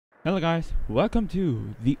Hello guys, welcome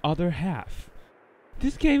to The Other Half.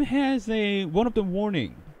 This game has one of the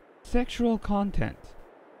warning. Sexual content.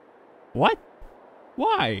 What?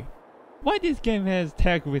 Why? Why this game has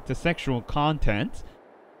tag with the sexual content?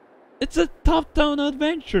 It's a top-down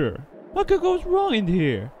adventure. What could go wrong in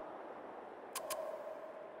here?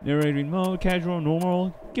 Narrating mode, casual,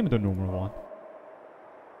 normal. Give me the normal one.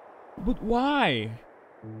 But why?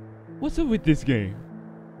 What's up with this game?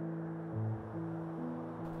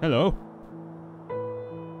 Hello?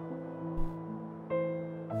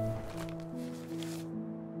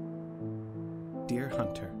 Dear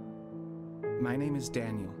Hunter, my name is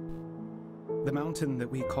Daniel. The mountain that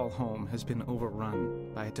we call home has been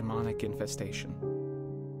overrun by a demonic infestation,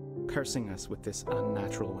 cursing us with this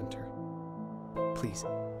unnatural winter. Please,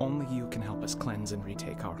 only you can help us cleanse and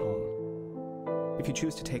retake our home. If you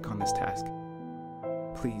choose to take on this task,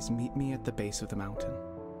 please meet me at the base of the mountain.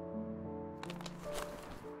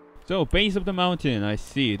 So, base of the mountain, I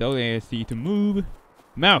see it. Okay, I see to move.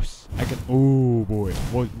 Mouse! I can. Oh boy,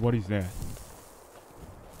 what is that?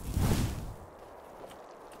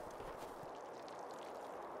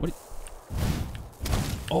 What?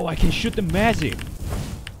 Oh, I can shoot the magic!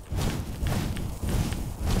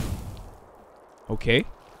 Okay.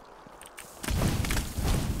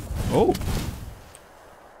 Oh!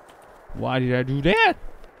 Why did I do that?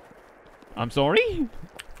 I'm sorry?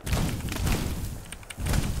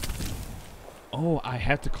 Oh, I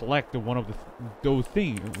have to collect one of those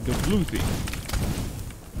things, the blue thing.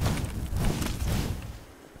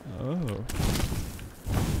 Oh.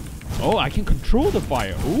 Oh, I can control the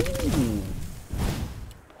fire. Ooh.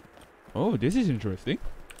 Oh, this is interesting.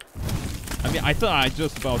 I mean, I thought I was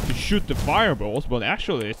just about to shoot the fireballs, but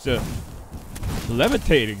actually it's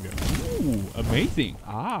levitating them. Ooh, amazing.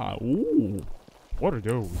 Ah, ooh. What are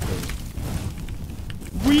those?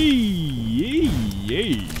 Wee!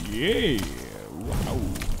 Yay! Yay! Wow.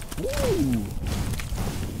 Ooh.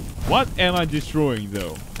 What am I destroying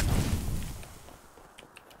though?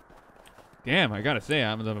 Damn, I gotta say,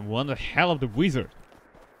 I'm one hell of the wizard.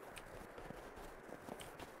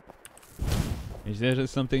 Is there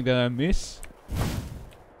something that I miss?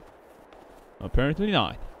 Apparently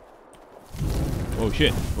not. Oh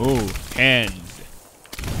shit. Oh, hands.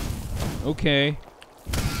 Okay.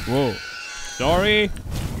 Whoa. Sorry.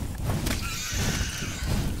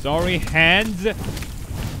 Sorry, hands.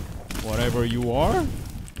 Whatever you are.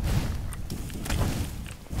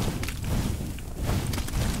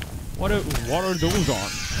 What are those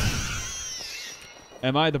arms?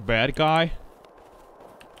 Am I the bad guy?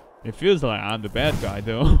 It feels like I'm the bad guy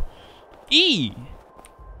though. E!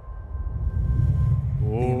 The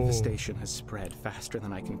infestation has spread faster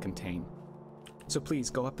than I can contain. So please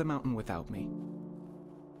go up the mountain without me.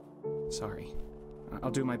 Sorry. I'll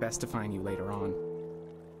do my best to find you later on.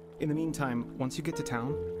 In the meantime, once you get to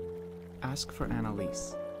town, ask for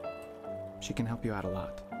Annalise. She can help you out a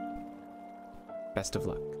lot. Best of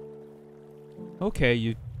luck. Okay,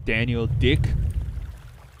 you Daniel Dick.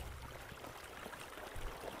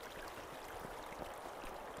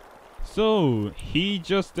 So, he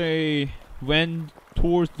just went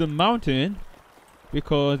towards the mountain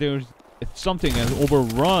because there's something that's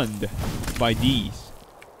overrun by these.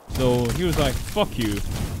 So, he was like, fuck you.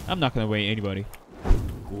 I'm not gonna wait anybody.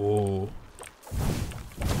 Whoa.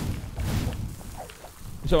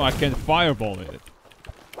 So I can fireball it.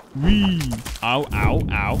 Wee! Ow, ow,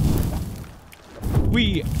 ow.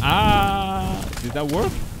 Wee! Ah! Did that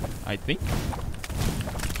work? I think.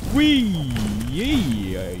 Wee!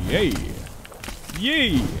 Yay! Yay!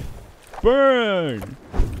 Yay! Burn!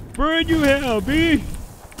 Burn you hell, B!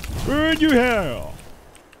 Burn you hell!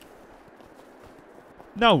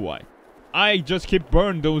 Now what? I just keep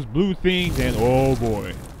burning those blue things and oh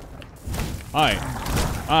boy. Hi.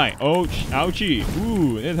 Ouch. Ouchie.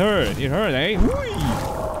 Ooh, it hurt. It hurt, eh?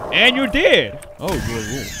 Whee! And you're dead! Oh,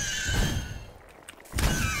 good.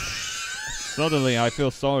 Suddenly I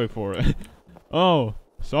feel sorry for it. Oh,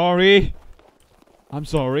 sorry. I'm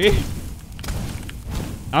sorry.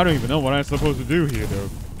 I don't even know what I'm supposed to do here though.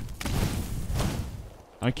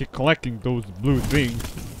 I keep collecting those blue things.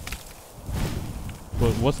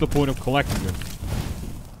 But what's the point of collecting them?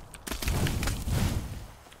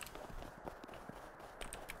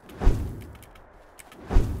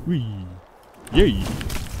 Whee! Yay!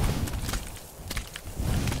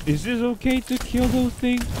 Is this okay to kill those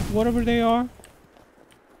things, whatever they are?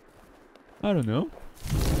 I don't know.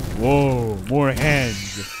 Whoa! More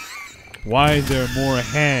hands! Why is there more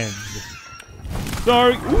hands?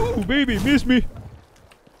 Sorry! Ooh, baby, miss me!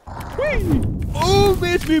 Whee! Oh,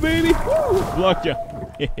 miss me, baby! Woo! Blocked ya!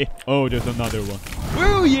 Oh, there's another one.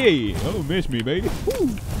 Oh, yay! Oh, miss me, baby! Woo!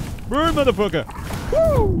 Burn, motherfucker!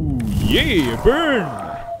 Woo! Yeah, burn!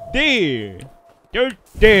 There! They're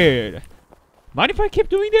dead! Mind if I keep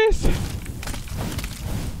doing this?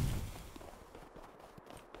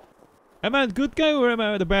 Am I the good guy or am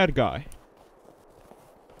I the bad guy?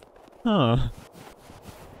 Huh.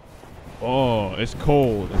 Oh, it's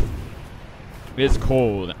cold. It's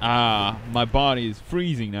cold. Ah, my body is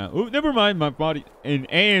freezing now. Oh, never mind. My body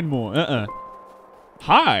and more.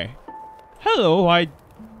 Hi. Hello, white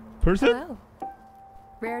person. Hello.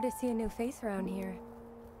 Rare to see a new face around here.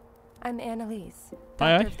 I'm Annalise,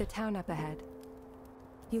 Hi. doctor of the town up ahead.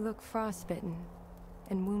 You look frostbitten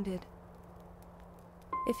and wounded.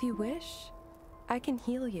 If you wish, I can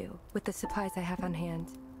heal you with the supplies I have on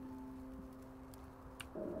hand.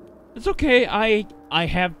 It's okay. I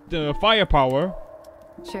have the firepower.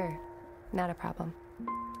 Sure, not a problem.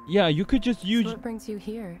 Yeah, you could just use. So what brings you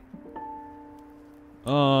here?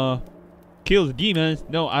 Kill the demons.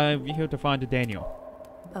 No, I'm here to find the Daniel.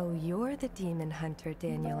 Oh, you're the demon hunter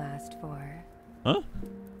Daniel asked for. Huh?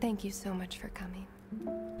 Thank you so much for coming.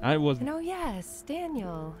 I was. And oh yes,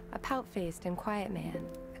 Daniel, a pout-faced and quiet man,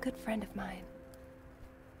 a good friend of mine.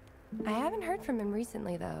 I haven't heard from him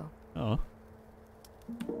recently, though. Oh.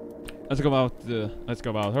 Let's go about the. Let's go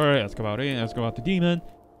about her. Let's go about it. Let's go about the demon.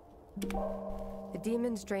 The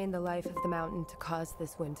demons drain the life of the mountain to cause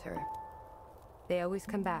this winter. They always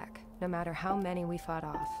come back, no matter how many we fought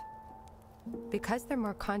off. Because they're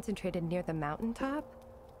more concentrated near the mountaintop,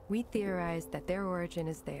 we theorize that their origin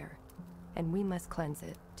is there, and we must cleanse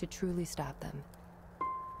it to truly stop them.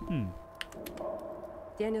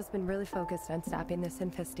 Daniel's been really focused on stopping this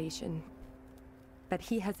infestation, but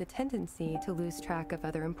he has a tendency to lose track of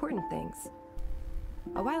other important things.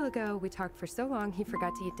 A while ago, we talked for so long he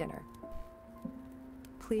forgot to eat dinner.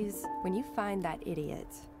 Please, when you find that idiot,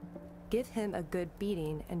 give him a good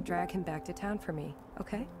beating and drag him back to town for me,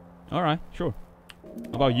 okay? Alright, sure.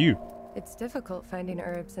 How about you? It's difficult finding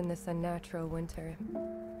herbs in this unnatural winter.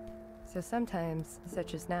 So sometimes,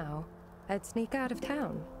 such as now, I'd sneak out of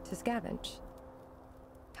town to scavenge.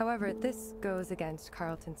 However, this goes against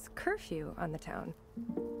Carlton's curfew on the town.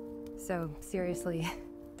 So, seriously,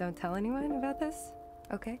 don't tell anyone about this,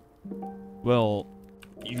 okay? Well,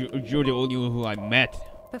 you're the only one who I met.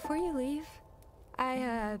 Before you leave,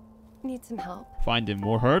 I, need some help. Finding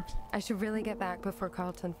more herbs? I should really get back before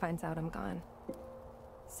Carlton finds out I'm gone.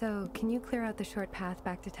 So, can you clear out the short path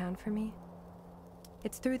back to town for me?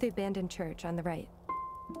 It's through the abandoned church on the right.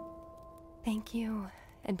 Thank you,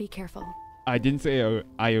 and be careful. I didn't say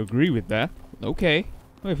I agree with that. Okay,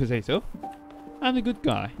 well, if you say so. I'm the good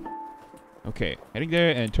guy. Okay, heading there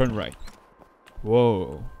and turn right.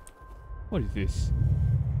 Whoa. What is this?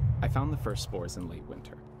 I found the first spores in late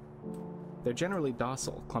winter. They're generally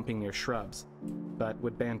docile, clumping near shrubs, but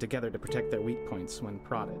would band together to protect their weak points when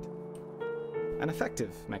prodded. An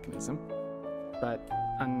effective mechanism, but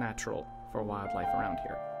unnatural for wildlife around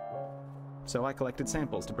here. So I collected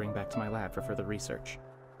samples to bring back to my lab for further research.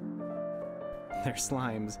 Their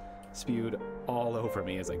slimes spewed all over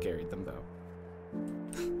me as I carried them, though.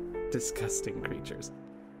 Disgusting creatures.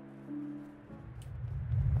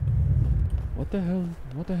 What the hell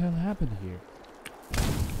happened here?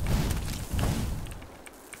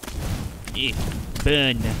 Yeah,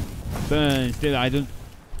 burn. Still, I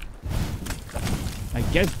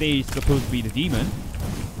guess they supposed to be the demon,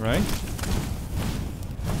 right?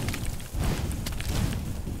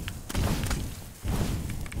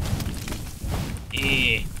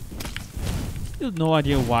 Yeah. Still no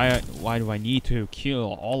idea why do I need to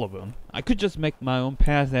kill all of them? I could just make my own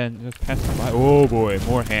path and just pass them by. Oh boy,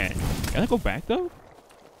 more hands. Can I go back though?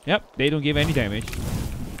 Yep, they don't give any damage.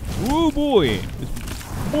 Oh boy, there's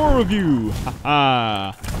more of you.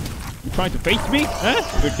 Haha. You trying to face me? Huh?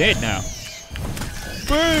 You're dead now.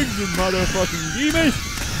 Burn, you motherfucking demons!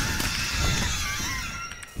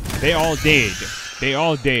 They all dead. They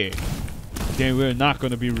all dead. Then we're not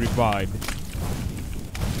gonna be revived.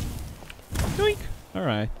 Yoink!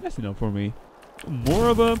 Alright, that's enough for me. More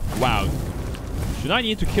of them? Wow. Should I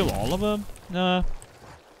need to kill all of them? Nah.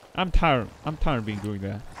 I'm tired of being doing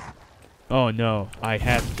that. Oh no, I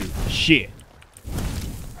have to. Shit.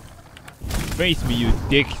 Face me, you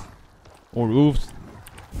dick. Or wolves.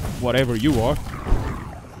 Whatever you are.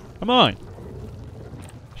 Come on.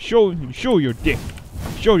 Show your dick.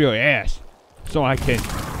 Show your ass. So I can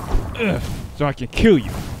kill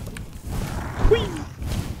you. Whee!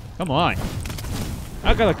 Come on.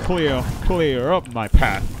 I gotta clear up my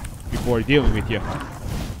path before dealing with you.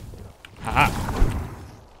 Haha.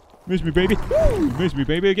 Miss me, baby. Woo! Miss me,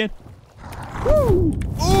 baby, again. Woo!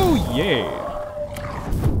 Oh yeah.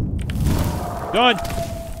 Done.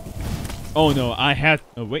 Oh no, I had.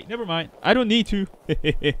 Oh wait, never mind. I don't need to.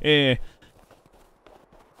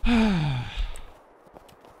 I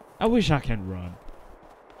wish I can run.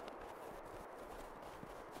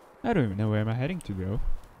 I don't even know where am I heading to though.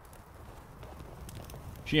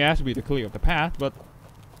 She asked me to clear up the path, but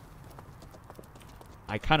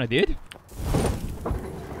I kinda did.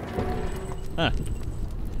 Huh.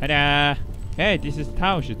 Ta-da! Hey, this is the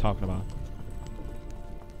tower she's talking about.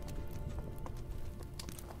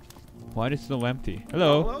 Why is it so empty?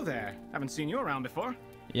 Hello? Hello there. Haven't seen you around before.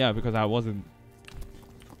 Yeah, because I wasn't.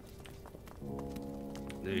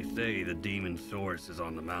 They say the demon source is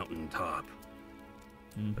on the mountain top. But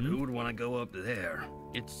Mm-hmm. who would want to go up there?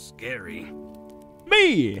 It's scary.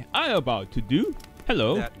 Me! I about to do.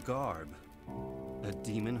 Hello. That garb. A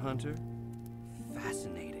demon hunter?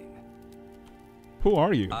 Fascinating. Who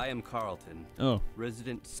are you? I am Carlton, Oh.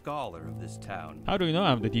 resident scholar of this town. How do you know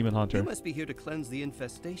I'm the demon You hunter? must be here to cleanse the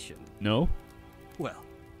infestation. No. Well,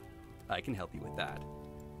 I can help you with that.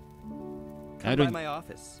 I Come by don't- my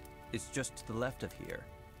office. It's just to the left of here.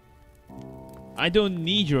 I don't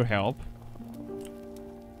need your help.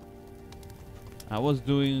 I was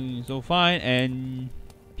doing so fine and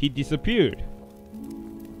he disappeared.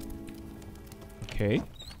 Okay.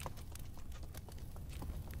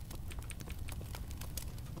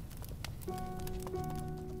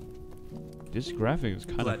 This graphic is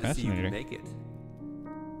kind of Glad to see you can fascinating. make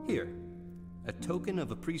it. Here, a token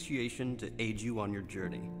of appreciation to aid you on your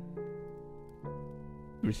journey.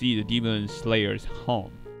 Receive the demon slayer's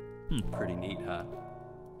home. Pretty neat, huh?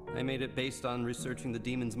 I made it based on researching the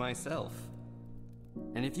demons myself.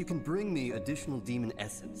 And if you can bring me additional demon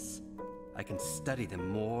essence, I can study them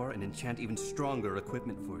more and enchant even stronger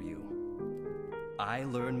equipment for you. I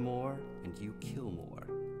learn more, and you kill more.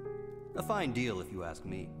 A fine deal, if you ask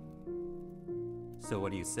me. So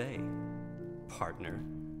what do you say, partner?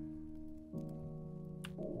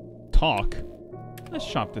 Talk. Let's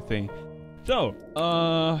shop the thing.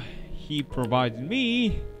 So, he provides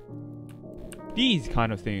me these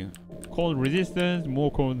kind of things. Cold resistance,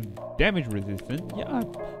 more cold damage resistance. Yeah,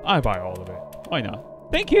 I buy all of it. Why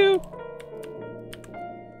not? Thank you!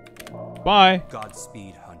 Bye!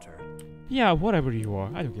 Godspeed, hunter. Yeah, whatever you are.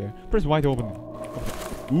 I don't care. Press Y to open it.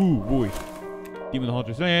 Ooh, boy. Demon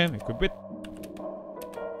Hunter Slam, equip it.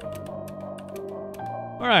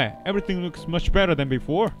 Alright, everything looks much better than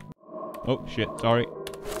before. Oh, shit, sorry.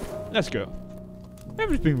 Let's go.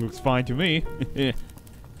 Everything looks fine to me.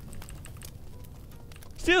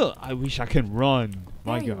 Still, I wish I can run.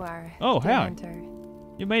 My There god. you are. Oh, dear hi. Hunter.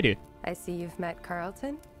 You made it. I see you've met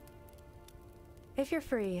Carlton. If you're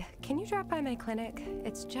free, can you drop by my clinic?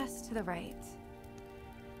 It's just to the right.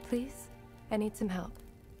 Please? I need some help.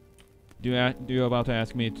 Do you about to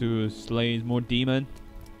ask me to slay more demon?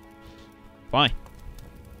 Fine.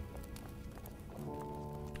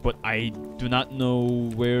 But I do not know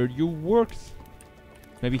where you works.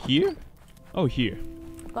 Maybe here? Oh, here.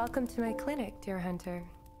 Welcome to my clinic, dear Hunter.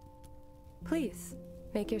 Please,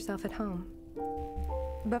 make yourself at home.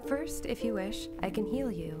 But first, if you wish, I can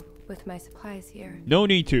heal you with my supplies here. No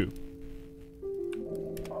need to.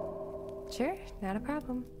 Sure, not a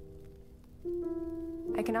problem.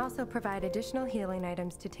 I can also provide additional healing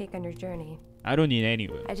items to take on your journey. I don't need any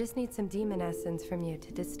of it. I just need some demon essence from you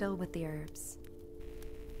to distill with the herbs.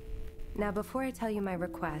 Now, before I tell you my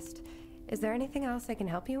request, is there anything else I can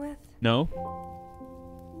help you with? No?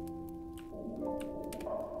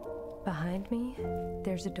 Behind me,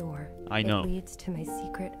 there's a door. I know. It leads to my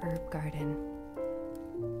secret herb garden.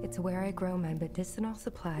 It's where I grow my medicinal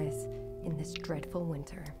supplies in this dreadful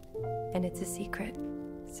winter. And it's a secret,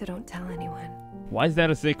 so don't tell anyone. Why is that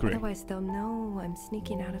a secret? Otherwise, they'll know I'm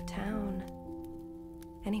sneaking out of town.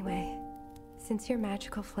 Anyway, since your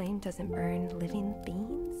magical flame doesn't burn living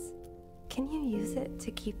beings, can you use it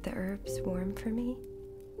to keep the herbs warm for me?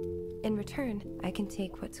 In return, I can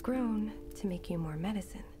take what's grown to make you more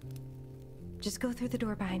medicine. Just go through the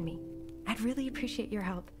door behind me. I'd really appreciate your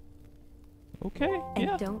help. Okay, And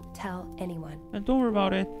yeah. don't tell anyone. And don't worry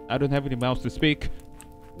about it. I don't have any mouths to speak.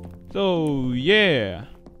 So, yeah.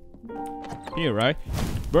 Here, right?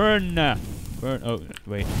 Burn. Burn. Oh,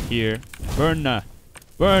 wait. Here. Burn.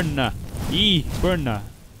 Burn. Burn.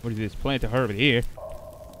 What is this? Plant a herb here.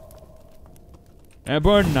 And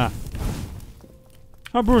burn.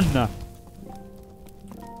 Burn.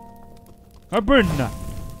 Burn.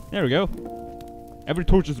 There we go. Every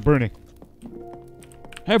torch is burning.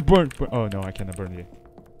 Have burn. Oh no, I cannot burn it.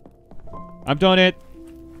 I've done it.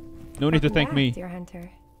 No need to Welcome thank back, me. dear Hunter.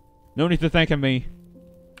 No need to thank me.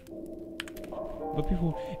 But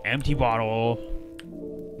people, empty bottle.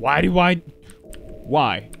 Why do I?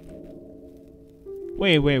 Why?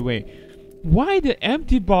 Wait. Why the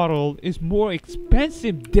empty bottle is more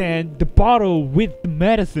expensive than the bottle with the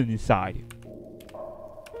medicine inside?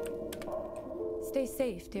 Stay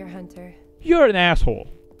safe, dear hunter. You're an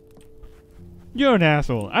asshole. You're an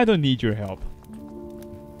asshole. I don't need your help.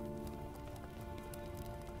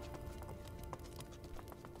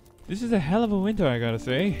 This is a hell of a winter, I gotta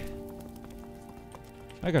say.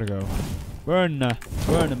 I gotta go. Burn.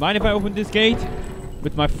 Burn. Mind if I open this gate?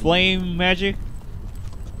 With my flame magic?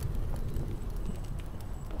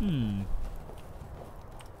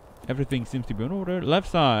 Everything seems to be in order. Left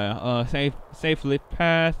side. Safe lit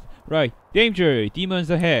path. Right. Danger. Demons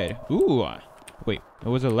ahead. Ooh. Wait.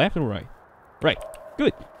 Was it left or right? Right.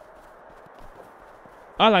 Good.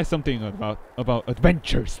 I like something about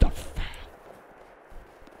adventure stuff.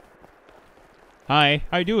 Hi.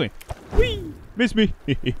 How you doing? Whee! Miss me.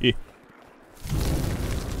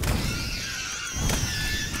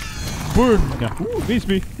 Burn. Ooh, miss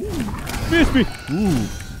me. Ooh, miss me. Ooh.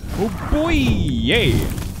 Oh boy. Yeah.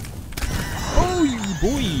 Oh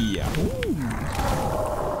boy. Ooh.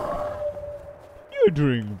 You're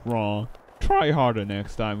doing wrong. Try harder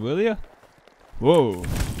next time, will ya? Whoa.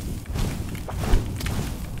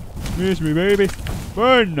 Miss me, baby.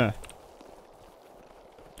 Burn.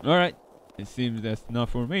 Alright. It seems that's not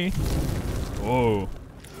for me. Whoa.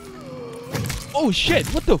 Oh shit,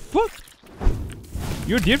 what the fuck?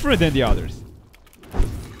 You're different than the others.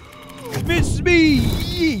 Miss me!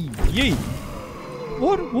 Yee! Yee!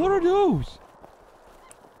 What are those?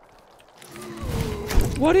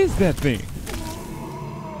 What is that thing?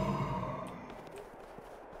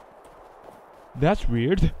 That's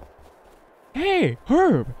weird. Hey,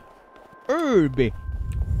 Herb! Herb!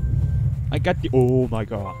 I got the... Oh my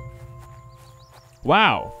god.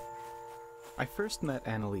 Wow. I first met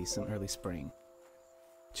Annalise in early spring.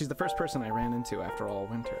 She's the first person I ran into after all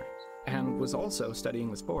winter, and was also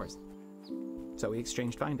studying the spores. So we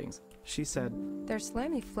exchanged findings. She said, Their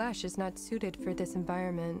slimy flesh is not suited for this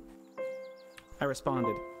environment. I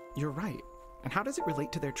responded, "You're right. And how does it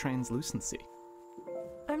relate to their translucency?"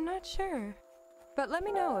 I'm not sure. But let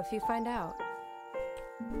me know if you find out.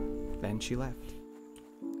 Then she left.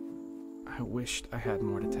 I wished I had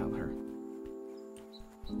more to tell her.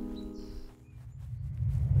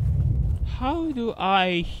 How do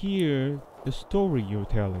I hear the story you're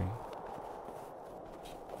telling?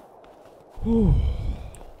 Ooh,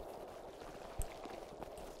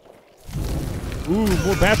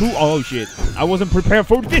 more battle? Oh shit. I wasn't prepared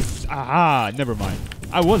for this! Aha, never mind.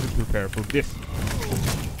 I wasn't prepared for this.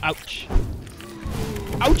 Ouch.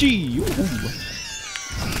 Ouchie! Ooh.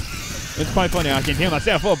 It's quite funny, I can heal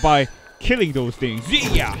myself up by killing those things.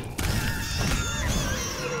 Yeah!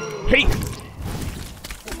 Hey!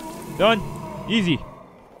 Done. Easy.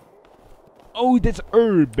 Oh, that's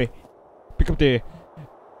herb. Pick up the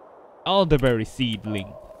elderberry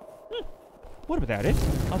seedling. What about it?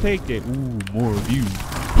 I'll take it. Ooh, more of you.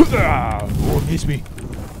 Oh, miss me.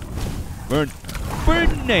 Burn. Burn.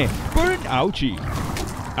 Burn. Ouchie.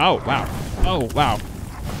 Oh, wow. Oh, wow.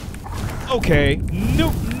 Okay.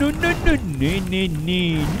 No, no, no, no, no, no,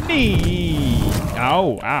 no, no.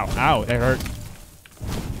 Ow, ow, ow. That hurt.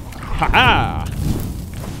 Ha-ha.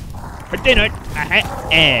 For dinner.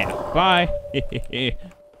 Bye.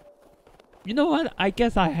 You know what? I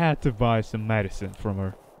guess I had to buy some medicine from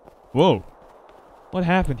her. Whoa. What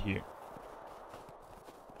happened here?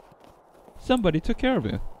 Somebody took care of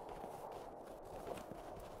it.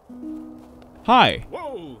 Hi.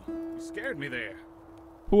 Whoa! You scared me there.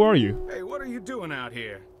 Who are you? Hey, what are you doing out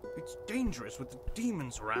here? It's dangerous with the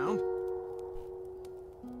demons around.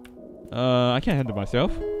 I can't handle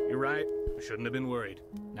myself. You're right. I shouldn't have been worried.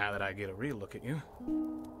 Now that I get a real look at you.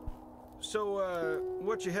 So,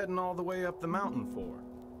 what you heading all the way up the mountain for?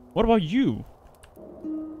 What about you?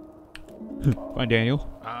 Fine, Daniel.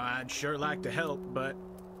 I'd sure like to help, but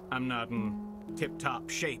I'm not in tip-top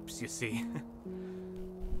shapes, you see.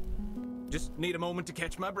 Just need a moment to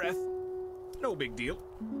catch my breath. No big deal.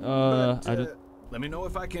 But, I don't... let me know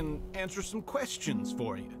if I can answer some questions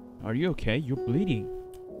for you. Are you okay? You're bleeding.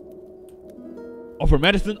 Offer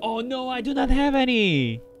medicine? Oh no, I do not have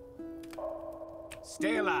any!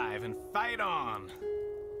 Stay alive and fight on.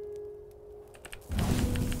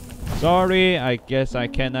 Sorry, I guess I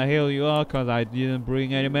cannot heal you all because I didn't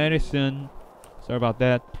bring any medicine. Sorry about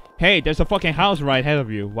that. Hey, there's a fucking house right ahead of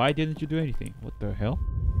you. Why didn't you do anything? What the hell?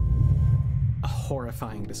 A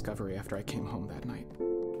horrifying discovery after I came home that night.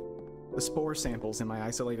 The spore samples in my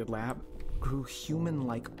isolated lab grew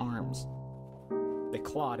human-like arms. They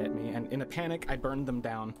clawed at me, and in a panic, I burned them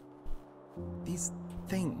down. These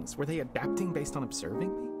things, were they adapting based on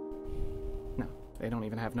observing me? No, they don't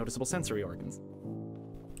even have noticeable sensory organs.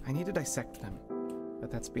 I need to dissect them,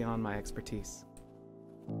 but that's beyond my expertise.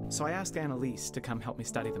 So I asked Annalise to come help me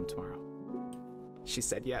study them tomorrow. She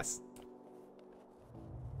said yes.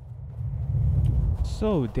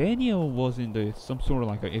 So Daniel was in some sort of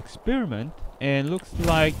like an experiment, and looks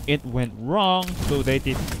like it went wrong. So they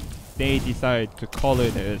decided to call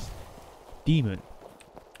it as demon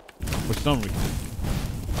for some reason.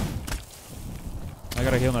 I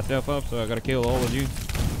gotta heal myself up, so I gotta kill all of you.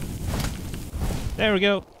 There we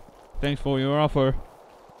go. Thanks for your offer.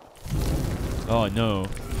 Oh no.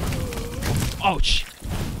 Ouch!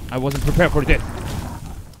 I wasn't prepared for this.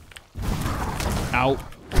 Ow.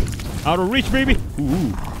 Out of reach, baby!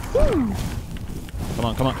 Ooh. Woo. Come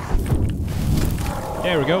on, come on.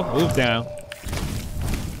 There we go. Move down.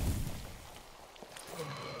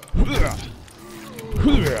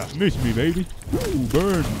 Miss me, baby. Ooh,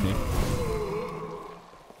 burn me.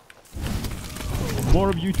 More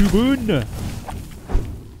of you to burn.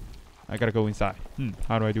 I gotta go inside.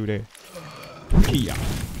 How do I do that?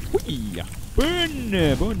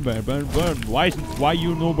 Burn! Burn, burn, burn, burn. Why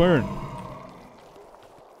you no burn?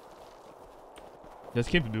 Just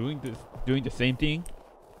keep doing the same thing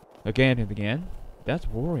again and again. That's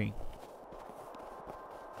boring.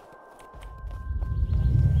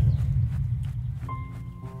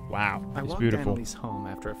 Wow, I it's walked beautiful. Annalise home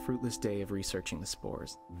after a fruitless day of researching the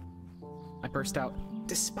spores. I burst out,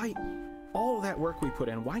 despite all that work we put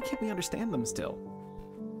in, why can't we understand them still?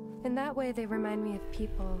 In that way, they remind me of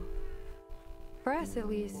people. For us, at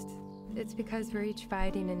least, it's because we're each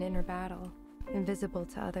fighting an inner battle, invisible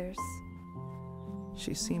to others.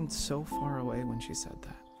 She seemed so far away when she said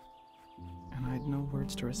that, and I had no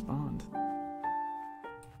words to respond.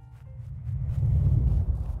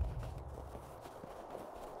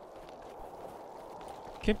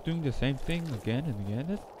 Kept doing the same thing again and again.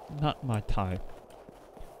 That's not my type.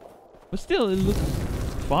 But still, it looks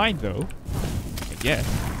fine though. I guess.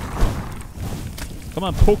 Come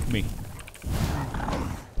on, poke me.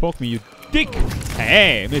 Poke me, you dick!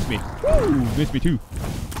 Hey, miss me. Woo, miss me too.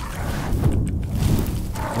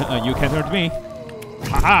 You can't hurt me.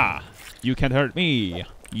 Haha! You can't hurt me.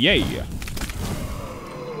 Yay!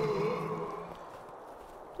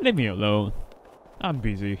 Leave me alone. I'm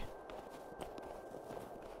busy.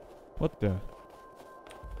 What the?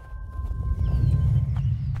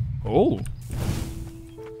 Oh!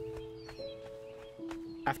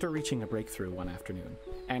 After reaching a breakthrough one afternoon,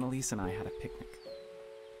 Annalise and I had a picnic.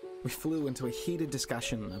 We flew into a heated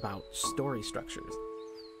discussion about story structures.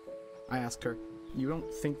 I asked her, "You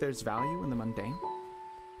don't think there's value in the mundane?"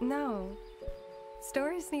 No.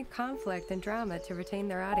 Stories need conflict and drama to retain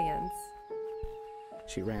their audience.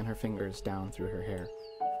 She ran her fingers down through her hair.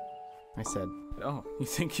 I said, "Oh, you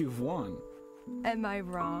think you've won?" Am I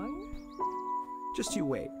wrong? Just you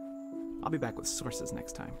wait. I'll be back with sources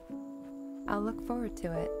next time. I'll look forward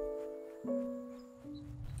to it.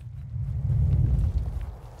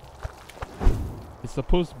 It's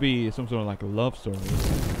supposed to be some sort of like a love story.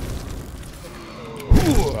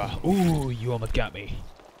 Ooh, you almost got me.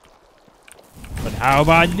 But how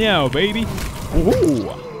about now, baby? Ooh,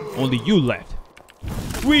 only you left.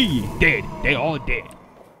 We dead. They all dead.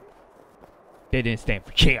 They didn't stand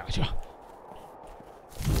for chaos.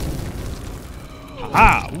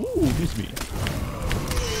 Ha! Ooh, miss me.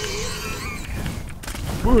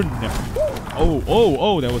 Burn.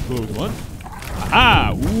 Oh, that was close one.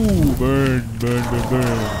 Ah! Ooh, burn.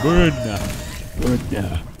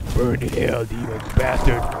 Burn in hell, demon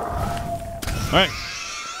bastard. Alright.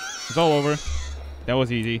 It's all over. That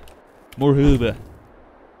was easy. More herb.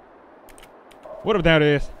 Whatever that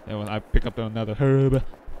is. I pick up another herb.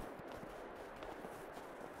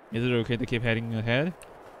 Is it okay to keep heading ahead?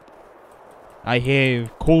 I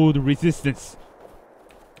have cold resistance.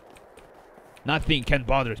 Nothing can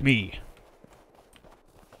bother me.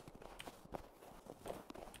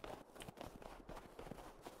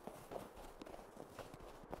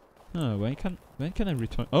 Oh, when can I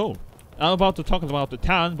return? Oh, I'm about to talk about the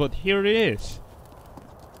town, but here it is.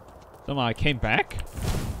 Somehow I came back.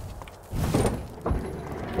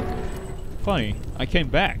 Funny, I came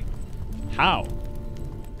back. How?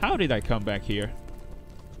 How did I come back here?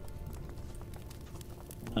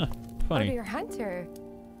 Huh, funny. Oh, you're Hunter.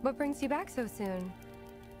 What brings you back so soon?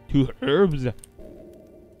 2 herbs.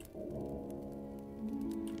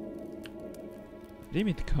 Didn't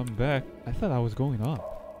mean to come back. I thought I was going up.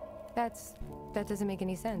 That doesn't make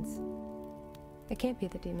any sense. It can't be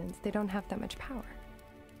the demons. They don't have that much power.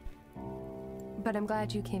 But I'm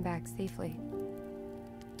glad you came back safely.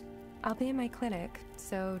 I'll be in my clinic,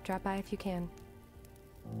 so drop by if you can.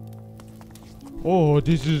 Oh,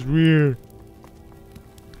 this is weird.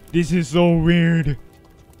 This is so weird.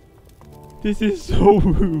 This is so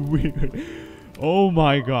weird. Oh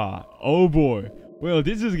my god. Oh boy. Well,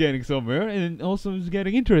 this is getting somewhere, and also it's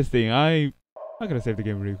getting interesting. I gotta save the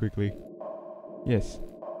game really quickly. Yes.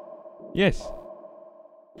 Yes.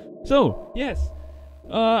 So, yes.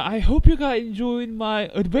 I hope you guys enjoyed my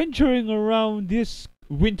adventuring around this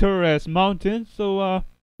winter-ass mountain. So,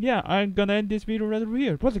 yeah, I'm gonna end this video right over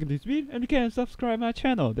here. Once again, this video, and you can subscribe my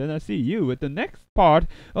channel. Then I'll see you at the next part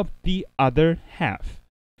of the other half.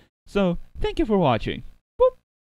 So, thank you for watching.